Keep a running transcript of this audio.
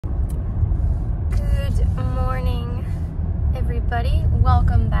everybody,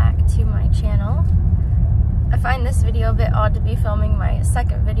 welcome back to my channel. I find this video a bit odd to be filming my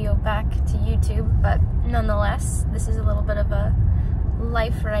second video back to YouTube, but nonetheless, this is a little bit of a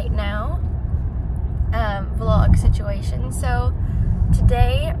life right now vlog situation. So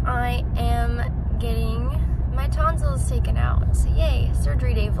today I am getting my tonsils taken out, so yay,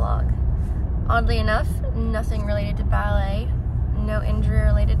 surgery day vlog. Oddly enough, nothing related to ballet, no injury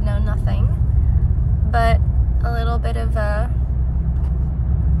related, no nothing, but a little bit of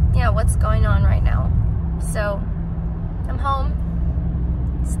what's going on right now. So I'm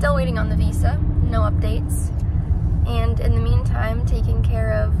home, still waiting on the visa, no updates, and in the meantime taking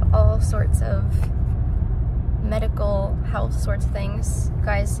care of all sorts of medical health sorts of things. You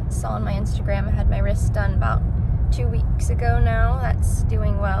guys saw on my Instagram I had my wrist done about 2 weeks ago now. That's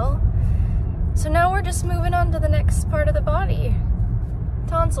doing well. So now we're just moving on to the next part of the body.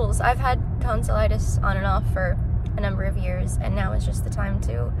 Tonsils. I've had tonsillitis on and off for a number of years, and now is just the time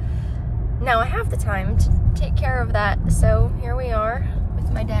to, now I have the time to take care of that. So here we are with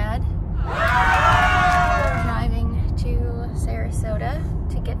my dad. We're driving to Sarasota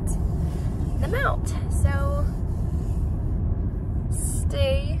to get them out. So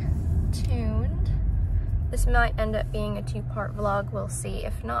stay tuned. This might end up being a two-part vlog, we'll see.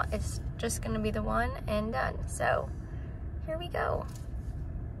 If not, it's just gonna be the one and done. So here we go.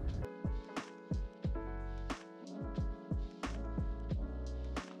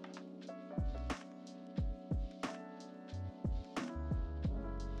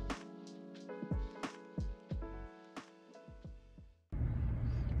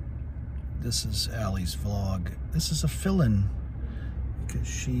 This is Allie's vlog. This is a fill-in because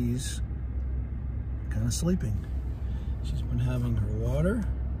she's kind of sleeping. She's been having her water,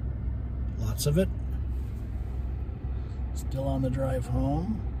 lots of it. Still on the drive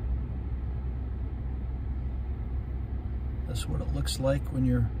home. That's what it looks like when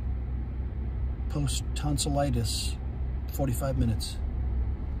you're post-tonsillitis, 45 minutes.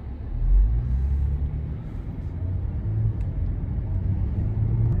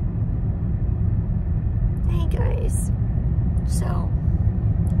 Guys, so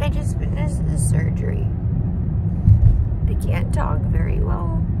I just finished the surgery. I can't talk very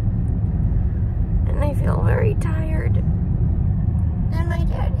well, and I feel very tired. And my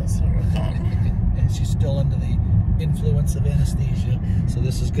dad is here again. And she's still under the influence of anesthesia, so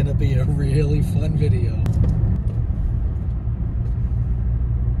this is gonna be a really fun video.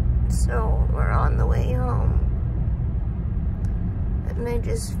 So we're on the way home, and I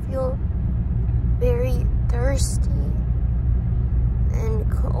just feel very thirsty and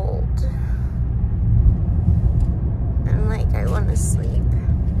cold, and like I want to sleep.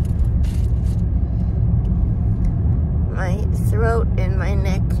 My throat and my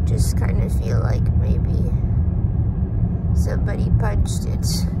neck just kind of feel like maybe somebody punched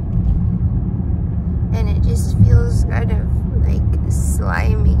it, and it just feels kind of like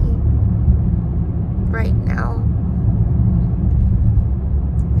slimy right now.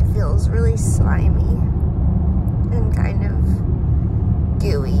 It feels really slimy and kind of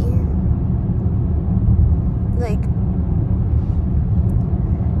gooey. Like,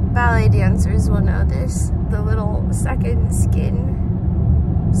 ballet dancers will know this. The little second skin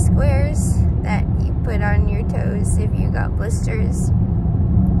squares that you put on your toes if you got blisters.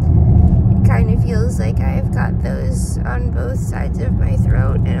 It kind of feels like I've got those on both sides of my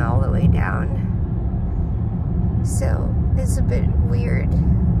throat and all the way down. So it's a bit weird.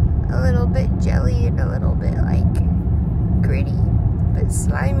 A little bit jelly and a little bit like gritty, but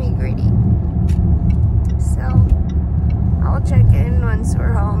slimy gritty. So I'll check in once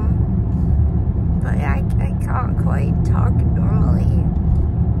we're home, but I can't quite talk normally.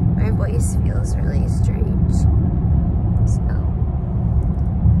 My voice feels really strange. So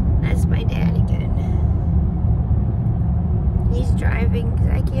that's my dad again. He's driving because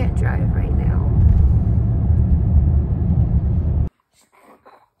I can't drive right now.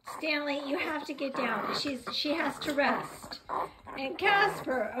 Stanley, you have to get down. She has to rest. And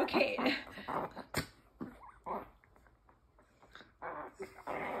Casper, okay.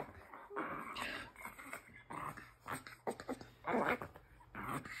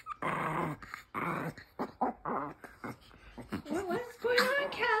 What's going on,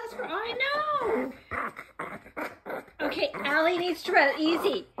 Casper? I know. Okay, Allie needs to rest.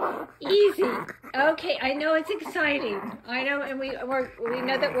 Easy. Easy. Okay, I know it's exciting. I know, and we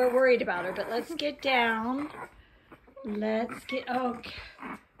know that we're worried about her, but let's get down. Let's get, okay.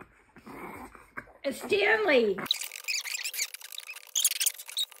 Stanley.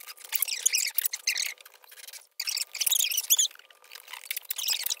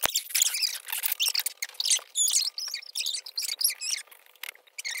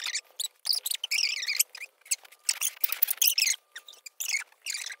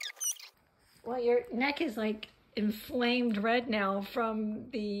 your neck is like inflamed red now from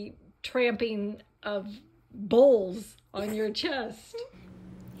the tramping of bowls on your chest.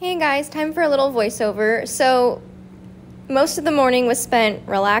 Hey guys, time for a little voiceover. So most of the morning was spent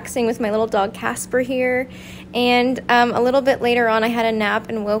relaxing with my little dog Casper here, and a little bit later on I had a nap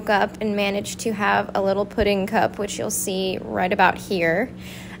and woke up and managed to have a little pudding cup, which you'll see right about here.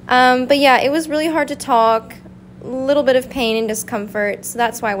 But yeah, it was really hard to talk, a little bit of pain and discomfort, so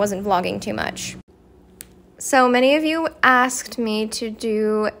that's why I wasn't vlogging too much. So many of you asked me to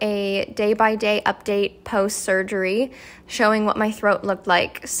do a day-by-day update post-surgery showing what my throat looked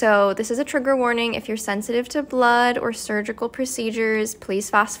like. So this is a trigger warning. If you're sensitive to blood or surgical procedures, please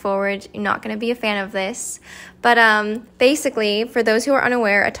fast forward. You're not going to be a fan of this. But basically, for those who are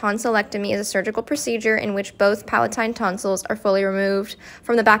unaware, a tonsillectomy is a surgical procedure in which both palatine tonsils are fully removed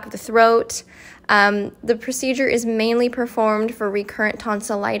from the back of the throat. The procedure is mainly performed for recurrent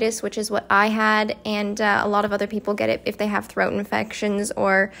tonsillitis, which is what I had, and a lot of other people get it if they have throat infections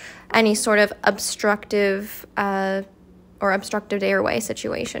or any sort of obstructive airway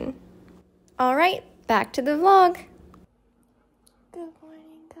situation. All right, back to the vlog. Good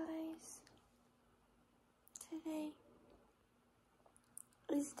morning, guys. Today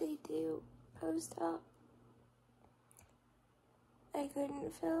is day 2 post-op. I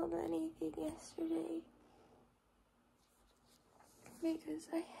couldn't film anything yesterday because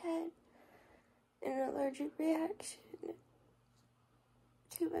I had an allergic reaction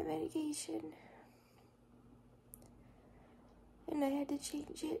to my medication, and I had to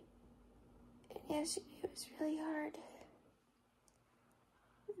change it, and yesterday it was really hard.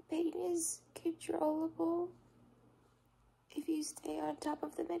 The pain is controllable if you stay on top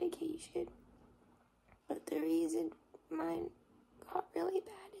of the medication, but the reason mine got really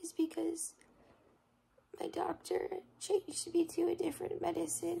bad is because my doctor changed me to a different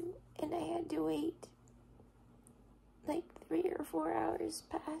medicine, and I had to wait like 3 or 4 hours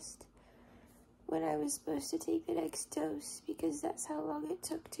past when I was supposed to take the next dose, because that's how long it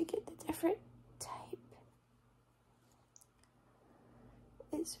took to get the different type.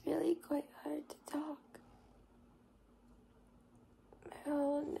 It's really quite hard to talk. My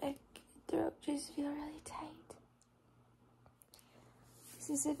whole neck and throat just feel really tight. This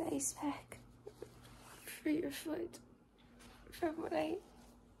is an ice pack for your foot from when I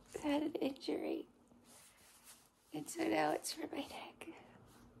had an injury, and so now it's for my neck.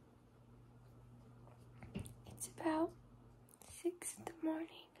 It's about 6 in the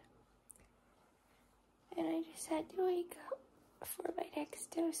morning, and I just had to wake up for my next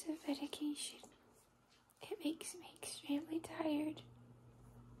dose of medication. It makes me extremely tired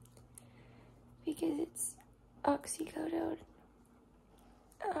because it's oxycodone.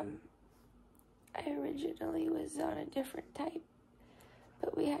 I originally was on a different type,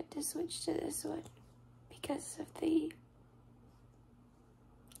 but we had to switch to this one because of the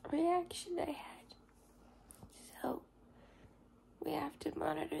reaction I had. So we have to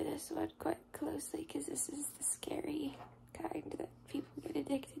monitor this one quite closely because this is the scary kind that people get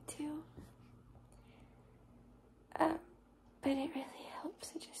addicted to. But it really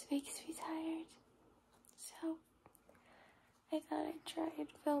helps. It just makes me tired. So I thought I'd try and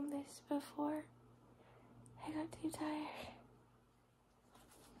film this before I got too tired.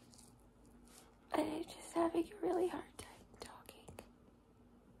 And I'm just having a really hard time talking.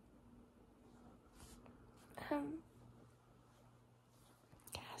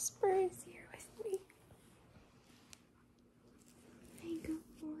 Casper is here with me. Hey, good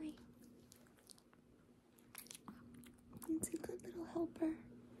boy. He's a good little helper.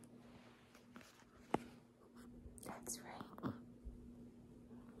 That's right.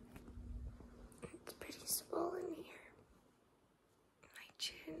 It's pretty swollen here. My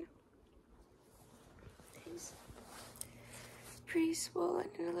chin is pretty swollen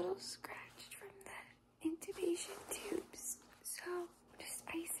and a little scratched from the intubation tubes. So just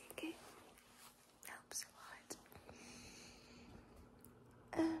icing it helps a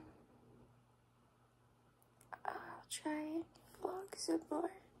lot. I'll try and vlog some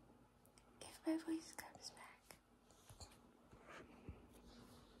more if my voice comes back.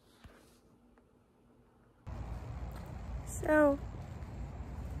 So,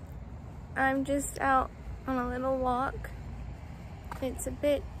 I'm just out on a little walk. It's a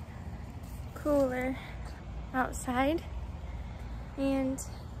bit cooler outside, and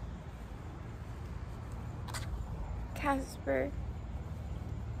Casper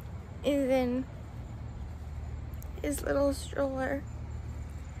is in his little stroller,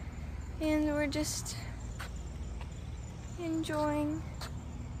 and we're just enjoying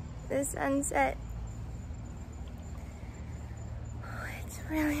the sunset. It's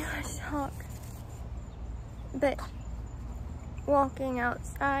really hard to talk. that walking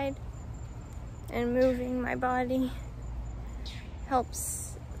outside and moving my body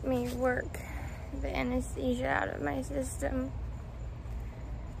helps me work the anesthesia out of my system.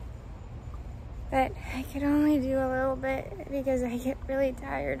 But I could only do a little bit because I get really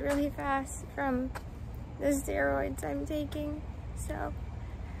tired really fast from the steroids I'm taking. So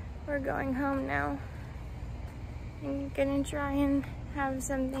we're going home now. I'm gonna try and have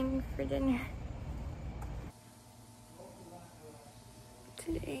something for dinner.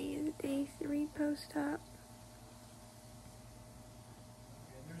 Today is day 3 post-op.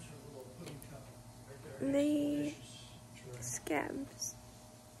 The scabs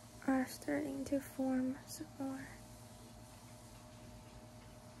are starting to form some more.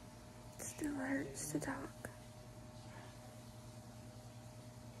 It still hurts to talk.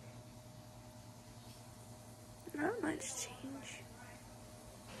 Not much change.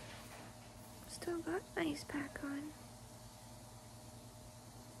 Still got ice pack on.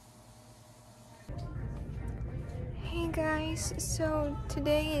 Hey guys, so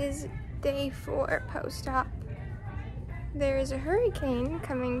today is day 4 post-op. There is a hurricane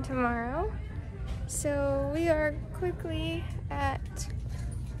coming tomorrow, so we are quickly at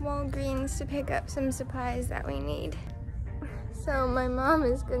Walgreens to pick up some supplies that we need. So my mom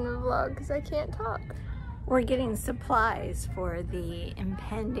is gonna vlog because I can't talk. We're getting supplies for the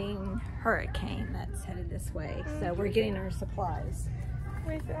impending hurricane that's headed this way. So we're getting our supplies.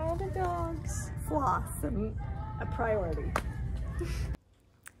 With all the dogs. Floss, a priority.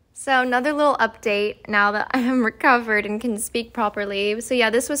 So another little update now that I am recovered and can speak properly. So yeah,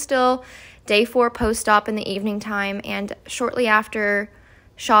 this was still day 4 post-op in the evening time, and shortly after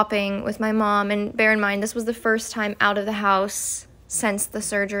shopping with my mom, and bear in mind this was the first time out of the house since the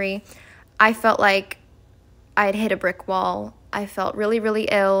surgery, I felt like I had hit a brick wall. I felt really, really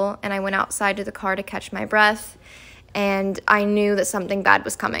ill, and I went outside to the car to catch my breath, and I knew that something bad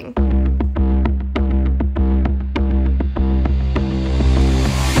was coming.